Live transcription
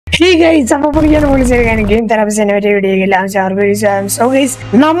Hey guys, I'm going to game therapy video. So guys,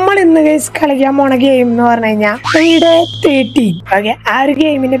 നമ്മൾ ഇന്ന് guys കളിക്കാൻ പോണ ഗെയിം എന്ന് പറഞ്ഞാൽ 13. ഓക്കേ, ആ ഒരു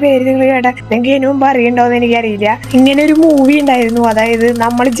ഗെയിമിന്റെ പേര് നിങ്ങൾ കേട്ടാ നിങ്ങൾക്ക് ഇനിയും പറയണ്ടോന്ന് എനിക്കറിയില്ല. ഇങ്ങനെ ഒരു മൂവി ഉണ്ടായിരുന്നു. അതായത്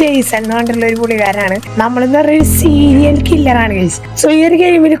നമ്മൾ ജെയ്സൺ എന്ന് പറഞ്ഞിട്ടുള്ള ഒരു പുള്ളിക്കാരനാണ്. നമ്മളെന്ന് പറഞ്ഞ സീരിയൽ കില്ലറാണ് ഗൈസ്. സോ ഈ ഒരു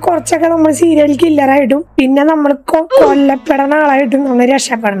ഗെയിമിൽ കുറച്ചൊക്കെ നമ്മൾ സീരിയൽ കില്ലറായിട്ടും പിന്നെ നമ്മൾ കൊല്ലപ്പെടുന്ന ആളായിട്ടും നമ്മൾ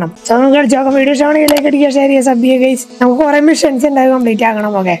രക്ഷപ്പെടണം. സോ നമുക്ക് കളിച്ചോക്കാം. വീഡിയോ ഇഷ്ടമാണെങ്കിൽ ലൈക്ക് അടിക്കുക, ഷെയർ ചെയ്യുക, സബ് ചെയ്യുക ഗൈസ്. നമുക്ക് കുറെ മിഷൻസ് ഉണ്ടായി കംപ്ലീറ്റ്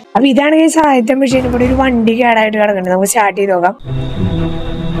ആക്കണം. ഓക്കെ, അപ്പൊ ഇതാണ് ഗൈസ് ആദ്യത്തെ മിഷൻ. ഇവിടെ ഒരു വണ്ടി കേടായിട്ട് കിടക്കുന്നുണ്ട്. നമുക്ക് സ്റ്റാർട്ട് ചെയ്ത് നോക്കാം.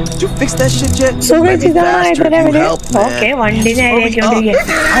 സോ ഗൈസ് ഇതാണ് ആദ്യത്തെ ലെവല്. ഓക്കെ, വണ്ടി നേരെയാക്കിക്കൊണ്ടിരിക്കുകയാണ്.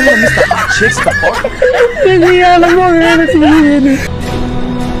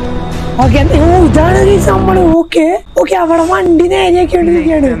 ഓക്കെ, ഇതാണ് ഗൈസ് നമ്മള്. ഓക്കെ ഓക്കെ, അവിടെ വണ്ടി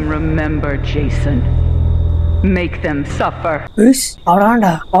നേരെയാക്കിക്കൊണ്ടിരിക്കുകയാണ്. Make them suffer. അവിടെ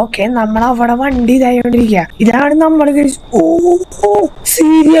വേണ്ടാ. ഓക്കെ, നമ്മൾ അവിടെ വണ്ടി ഇതായോണ്ടിരിക്കുക. ഇതാണ് നമ്മൾ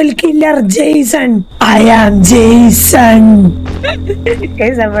serial killer Jason. I am Jason.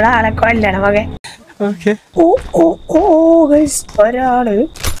 നമ്മുടെ ആളെ കൊല്ലണം. ഓക്കെ, ഒരാള്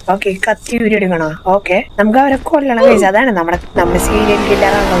ഓക്കെ കത്തി ഊരിയെടുക്കണോ? ഓക്കെ, നമുക്ക് അവരെ കൊല്ലണം ഗൈസ്. അതാണ് നമ്മുടെ സീരിയൽ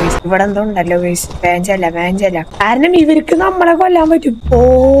കില്ലറാണോ ഗൈസ്. ഇവിടെ എന്തോ ഉണ്ടല്ലോ ഗൈസ്. വേഞ്ചല്ല കാരണം ഇവർക്ക് നമ്മളെ കൊല്ലാൻ പറ്റും.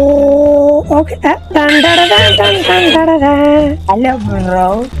 ഓക്കെ, ഹലോ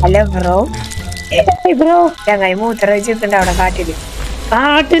ബ്രോ ചങ്ങായി മൂത്ര വെച്ചിട്ടുണ്ട് അവിടെ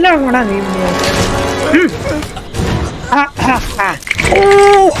കാട്ടിലാണോടാ നീ?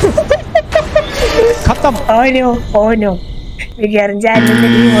 ഓനോ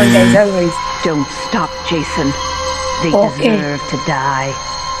Don't stop, Jason. They deserve to die.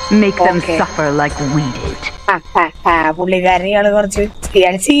 Make them suffer like we did. പുള്ളിക്കാരൻ ഇയാള് കുറച്ച്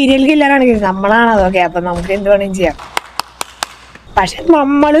സീരിയൽ കില്ലറാണ്. നമ്മളാണ് അതൊക്കെ. അപ്പൊ നമുക്ക് എന്ത് വേണമെങ്കിലും ചെയ്യാം. പക്ഷെ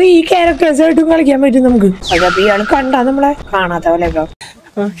നമ്മള് ഈ ക്യാരക്ടേഴ്സ് ആയിട്ടും കളിക്കാൻ പറ്റും നമുക്ക്. അപ്പൊ ഇയാള് കണ്ടാ നമ്മളെ കാണാത്ത പോലെയൊക്കെ.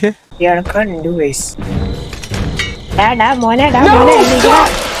 ഇയാള് കണ്ടു ഗൈസ്. മോനെടാ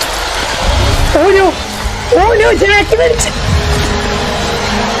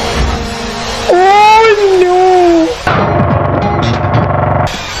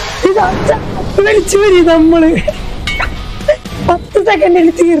വിളിച്ചു വരി. നമ്മള് 10 സെക്കൻഡിൽ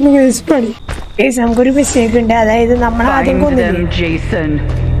തീർന്നു പണി. നമുക്കൊരു മിസ്റ്റേക്ക് ഉണ്ട്. അതായത് നമ്മൾ ആദ്യം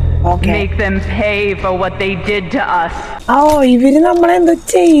ഇവര് നമ്മളെന്തോ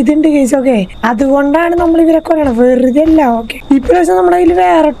ചെയ്തിട്ടുണ്ട് കേസ്. ഓക്കെ, അതുകൊണ്ടാണ് നമ്മൾ ഇവരെ കൊല്ലണം, വെറുതെ അല്ല. ഓക്കെ, ഇപ്രാവശ്യം നമ്മുടെ കയ്യിൽ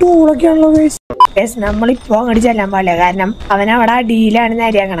വേറെ ടൂളൊക്കെ ആണല്ലോ കേസ്. നമ്മളിപ്പോ അങ്ങോട്ട് ചെല്ലാൻ പാടില്ല. കാരണം അവൻ അവിടെ അടിയിലാണ്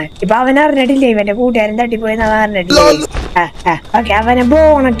നേരെയാക്കണേ. ഇപ്പൊ അവൻ അറിഞ്ഞിട്ടില്ലേ, ഇവന്റെ കൂട്ടുകാരൻ തട്ടിപ്പോയെന്ന് അവൻ അറിഞ്ഞിട്ടില്ലേ. ഓക്കെ, അവനെ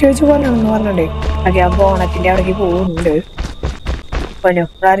ബോണറ്റ് വെച്ച് കൊല്ലണമെന്ന് പറഞ്ഞിട്ടുണ്ട്. ഓക്കെ, ആ ബോണറ്റിന്റെ അവിടേക്ക് പോകുന്നുണ്ട്.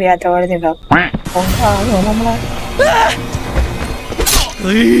 അറിയാത്ത പോലെ നിൽക്കാം.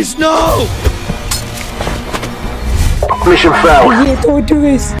 നമ്മളെ തോറ്റു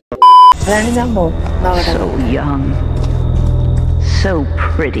ഗൈസ്. അതാണ് സംഭവം.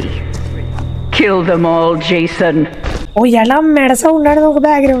 ഇയാളുടെ അമ്മയുടെ സൗണ്ടാണ് നമുക്ക്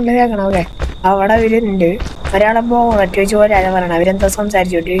ബാക്ക്ഗ്രൗണ്ടിൽ കേൾക്കണം. ഓക്കെ, അവിടെ അവരുണ്ട്. ഒരാളെ ബോണറ്റ് വെച്ച് പോരാതെ പറയണം. അവരെന്തോ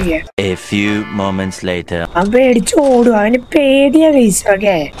സംസാരിച്ചോണ്ടിരിക്കുക. അവൻ പേടിച്ചോടും. അവന് പേടിയാ ഗൈസ്.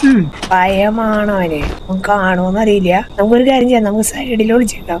 ഓക്കെ, ഭയമാണോ അവന്? കാണുമോന്ന് അറിയില്ല. നമുക്കൊരു കാര്യം ചെയ്യാം, നമുക്ക് സൈഡിൽ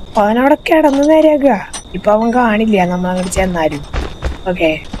ഒളിച്ചേക്കാം. അവനവിടെ കിടന്ന് നേരെയാക്കുക. ഇപ്പൊ അവൻ കാണില്ല നമ്മൾ അങ്ങോട്ട് ചെന്നാലും. ഓക്കെ,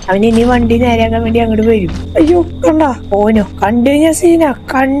 അവൻ ഇനി വണ്ടി നേരെയാക്കാൻ വേണ്ടി അങ്ങോട്ട് വരും. അയ്യോ കണ്ടാ, ഓനോ കണ്ടു കഴിഞ്ഞ സീന.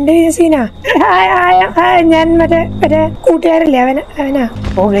 ഞാൻ മറ്റേ കൂട്ടുകാരല്ലേ അവനാ.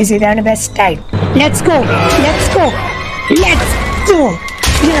 ഓ ഗൈസ്, ഇതാണ് best time. Let's go.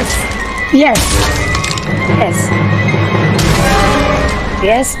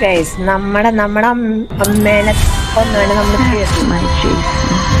 Yes guys, നമ്മുടെ അമ്മേനെ കൊന്നാണ് നമ്മൾ.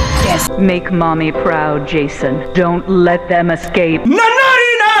 Yes. Make mommy proud, Jason. Don't let them escape.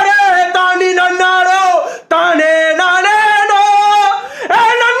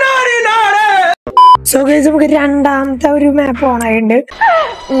 So guys, നമുക്ക് രണ്ടാമത്തെ ഒരു മാപ്പ് ഓൺ ആയിട്ടുണ്ട്.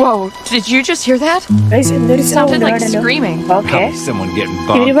 Whoa, did you just hear that? Guys, എന്തൊരു sounded like screaming. Okay. Someone getting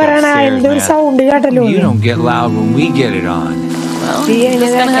bonked. ഇവര് പറയണ എന്തൊരു സൗണ്ട് കേട്ടല്ലോ. You don't get loud when we get it on. Well,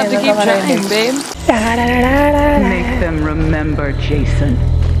 just gonna have to keep trying, babe. Make them remember, Jason.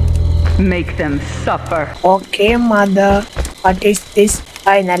 Make them suffer. Okay, mother. What is this?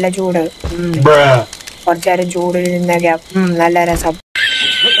 Ay, നല്ല ചൂട്. കുറച്ചേരം ചൂടിൽ നിന്നൊക്കെ നല്ല രസം.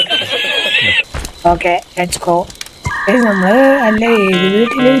 Okay, let's go. നമ്മള് അല്ല ഏത്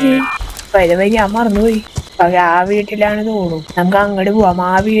വീട്ടിലൊരു വരി ഞാൻ മറന്നുപോയി. ആ വീട്ടിലാണ് തോന്നുന്നു. നമുക്ക് അങ്ങോട്ട് പോവാം.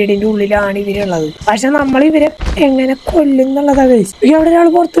 ആ വീടിന്റെ ഉള്ളിലാണ് ഇവരുള്ളത്. പക്ഷെ നമ്മൾ ഇവരെ എങ്ങനെ കൊല്ലുന്നുള്ളതാ ഗൈസ്. അവിടെ ഒരാൾ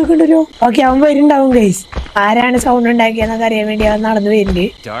പുറത്തേക്ക് ഉണ്ടല്ലോ. ഓക്കെ, അവൻ വരുന്നുണ്ടാവും ഗൈസ്. ആരാണ് സൗണ്ട് ഉണ്ടാക്കിയെന്നൊക്കെ അറിയാൻ വേണ്ടി അവൻ നടന്നു വരുന്നുണ്ട്.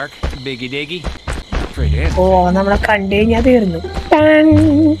 ഓ നമ്മളെ കണ്ടു കഴിഞ്ഞാൽ തീർന്നു.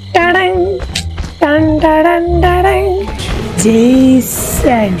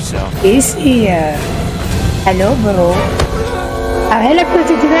 Jason is here. Hello, bro.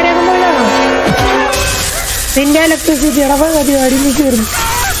 Electricity electricity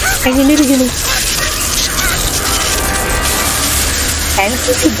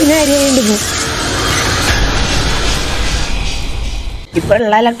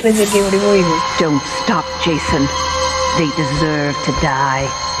Don't stop, Jason. They deserve to die.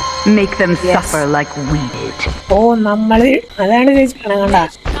 Make them suffer like we did. Oh, നമ്മള് അതാണ് കണ്ട.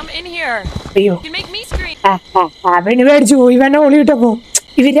 Come in here. അയ്യോ. You make me scream. അവന് മേടിച്ചു ഇവനെ ഓളിയിട്ടപ്പോ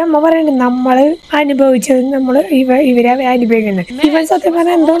ഇവരമ്മ പറയണേ നമ്മള് അനുഭവിച്ചത് ഇവരെ അനുഭവിക്കുന്നത്. ഇവൻ സത്യം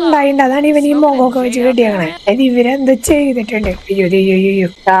പറഞ്ഞാൽ എന്തോ ഉണ്ടായിണ്ട്. അതാണ് ഇവൻ ഈ മുഖമൊക്കെ വെച്ച് കെട്ടിയാണേ. അത് ഇവരെന്തോ ചെയ്തിട്ടുണ്ട്. അയ്യോ അയ്യോ അയ്യോ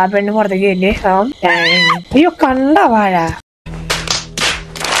ആ പെണ്ണ് പുറത്തേക്ക് അല്ലേ. അയ്യോ കണ്ട വാഴ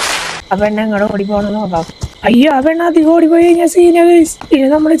ആ പെണ്ണ് എങ്ങോട്ട് ഓടി പോണെന്ന് നോക്കാം. അയ്യോ ആ പെണ്ണ് അധികം ഓടിപ്പോയി കഴിഞ്ഞാൽ സീന ഇത്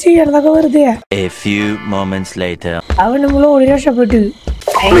നമ്മള് ചെയ്യണതൊക്കെ വെറുതെ. അവൻ നമ്മൾ ഓടി രക്ഷപ്പെട്ടു.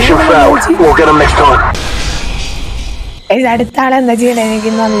 അടുത്ത ആളെന്താ ചെയ്യണേ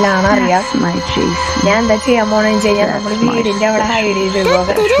എനിക്ക് നല്ലോണം അറിയാം. ഞാൻ എന്താ ചെയ്യാൻ പോണെന്ന് വെച്ച് കഴിഞ്ഞാൽ നമ്മള് വീടിന്റെ അവിടെ ഹൈഡ് ചെയ്ത്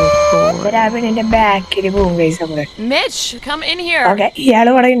ആ പെണ്ണിന്റെ ബാക്കില് പോകും കൈസ് നമ്മള്. ഓക്കെ ഇയാള്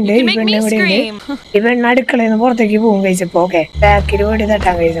ഇവിടെ ഉണ്ട്. ഈ പെണ്ണ് ഇവിടെ ഉണ്ട്. ഈ പെണ്ണ് അടുക്കളയിൽ നിന്ന് പുറത്തേക്ക് പോകും കഴിച്ചപ്പോ. ഓക്കെ ബാക്കില് വേണ്ടി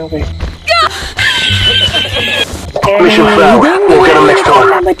തട്ടാൻ കഴിച്ചു നമുക്ക്.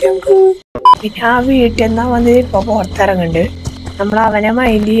 പിന്നെ ആ വീട്ടിൽ നിന്നാ വന്ന് ഇപ്പൊ പുറത്തിറങ്ങുന്നുണ്ട്. നമ്മൾ അവനെ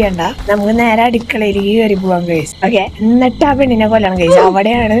മൈൻഡ് ചെയ്യണ്ട. നമുക്ക് നേരെ അടുക്കളയിലേക്ക് കയറി പോവാൻ കഴിച്ചു. ഓക്കെ എന്നിട്ട് ആ പെണ്ണിനെ കൊല്ലണം കഴിച്ചു.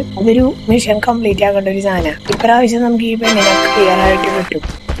 അവിടെയാണ് അതൊരു മിഷൻ കംപ്ലീറ്റ് ആക്കേണ്ട ഒരു സാധനം. ഇപ്രാവശ്യം നമുക്ക് ഈ പെണ്ണിനെ ക്ലിയർ ആയിട്ട് കിട്ടും.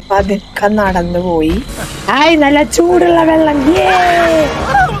 അതൊക്കെ നടന്നു പോയി. ആയി നല്ല ചൂടുള്ള വെള്ളം.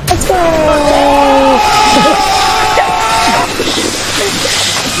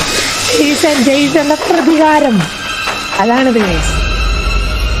 ജെയ്സന്റെ പ്രതികാരം അതാണിത് കഴിച്ചു.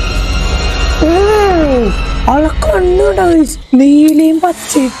 നീലയും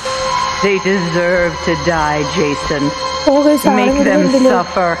പച്ചയും. They deserve to die, Jason. Make them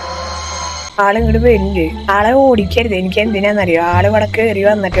suffer. ആളിങ്ങോട്ട് വരുന്നുണ്ട്. ആളെ ഓടിക്കരുത്. എനിക്ക് എന്തിനാന്നറിയോ, ആള് ഇവിടെ കയറി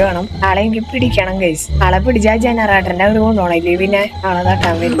വന്നിട്ട് വേണം ആളെ എനിക്ക് പിടിക്കണം ഗൈസ്. ആളെ പിടിച്ചാൽ ജനറേറ്ററിന്റെ അവര് കൊണ്ടുപോകണില്ലേ, പിന്നെ ആളെ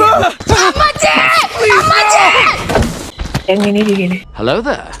തട്ടാൻ വരില്ല. എങ്ങനെ ഇരിക്കണേ? Hello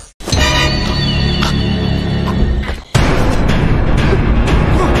there.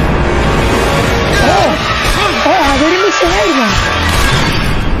 അതൊരു മിഷനായിരുന്നു.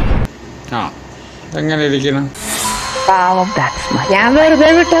 എങ്ങനെ ഇരിക്കണം? പാവം ഞാൻ വെറുതെ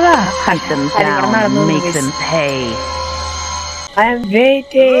വിട്ടതാ. Make them pay. I'm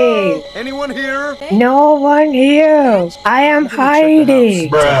waiting. Anyone here? No one here. I am hiding.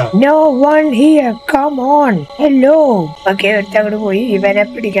 No one here. Come on. Hello. Okay, ഒരുത്തങ്ങോട്ട് പോയി ഇവനെ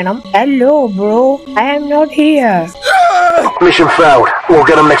പിടിക്കണം. Hello bro. I am not here. Mission failed. We'll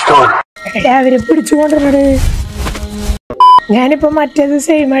get him next time. അവരെ പിടിച്ചുകൊണ്ടിരുന്നത്. ഞാനിപ്പോ മറ്റേത്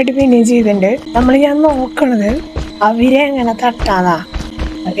same ആയിട്ട് പിന്നെയും ചെയ്തിട്ടുണ്ട്. ഞാൻ നോക്കണത് അവരെ എങ്ങനെ തട്ടാതാ.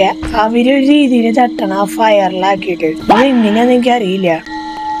 ഓക്കെ അവരൊരു രീതിയിൽ തട്ടണം ആ ഫയറിലാക്കിയിട്ട്. അത് എങ്ങനെയാന്ന് എനിക്കറിയില്ല.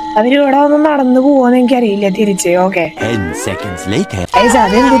 അവരിവിടെ വന്ന് നടന്നു പോവാന്ന് എനിക്കറിയില്ല തിരിച്ച്. ഓക്കെ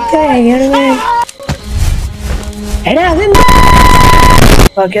അതെന്ത് തേങ്ങയാണ്. എടാ അതെന്താ.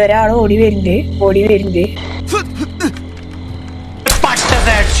 ഓക്കെ ഒരാൾ ഓടി വരുന്നുണ്ട്.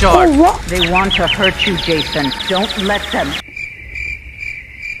 They want to hurt you, Jason. Don't let them.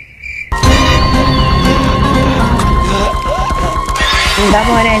 എന്താ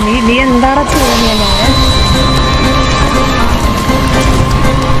മോനെ നീ എന്താണ് ചെയ്യുന്നത്?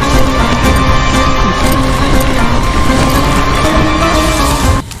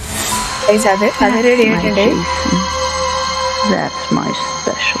 അത് റെഡി ആയിട്ടുണ്ട്.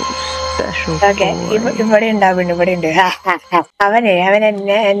 ഇവിടെ ഉണ്ട്. അവൻ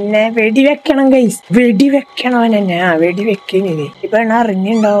എന്നെ വെടിവെക്കണം ഗൈസ്. വെടിവെക്കണം അവൻ എന്നെ. വെടിവെക്കുന്നത് ഇപ്പൊ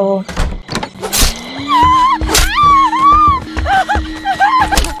അറിഞ്ഞുണ്ടാവോ?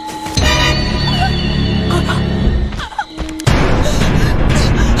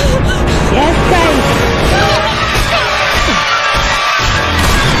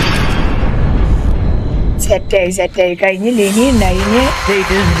 സെറ്റായി കഴിഞ്ഞില്ല. ഇനി ഉണ്ടായിന്. They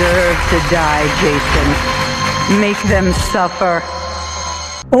deserve to die, Jason. Make them suffer.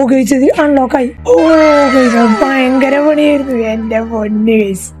 Guys അൺലോക്കായി. ഭയങ്കര പണിയായിരുന്നു. എന്റെ പൊന്ന്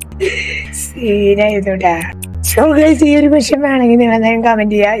ഗൈസ് സീനായിരുന്നുട്ടാ. സോ ഗൈസ് ഈ ഒരു വിഷയം വേണമെങ്കിൽ നിങ്ങൾ എന്തെങ്കിലും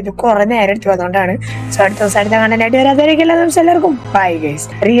കമന്റ് ചെയ്യുക. ഇത് കുറെ നേരം എടുത്തു അതുകൊണ്ടാണ്. സോ അടുത്ത ദിവസം അടുത്ത കണ്ടന്റ് ആയിട്ട് വരാതായിരിക്കും. എല്ലാവർക്കും ബൈ ഗൈസ്.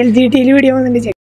 റിയൽ ജിടിയിൽ വീഡിയോ വന്നിട്ട്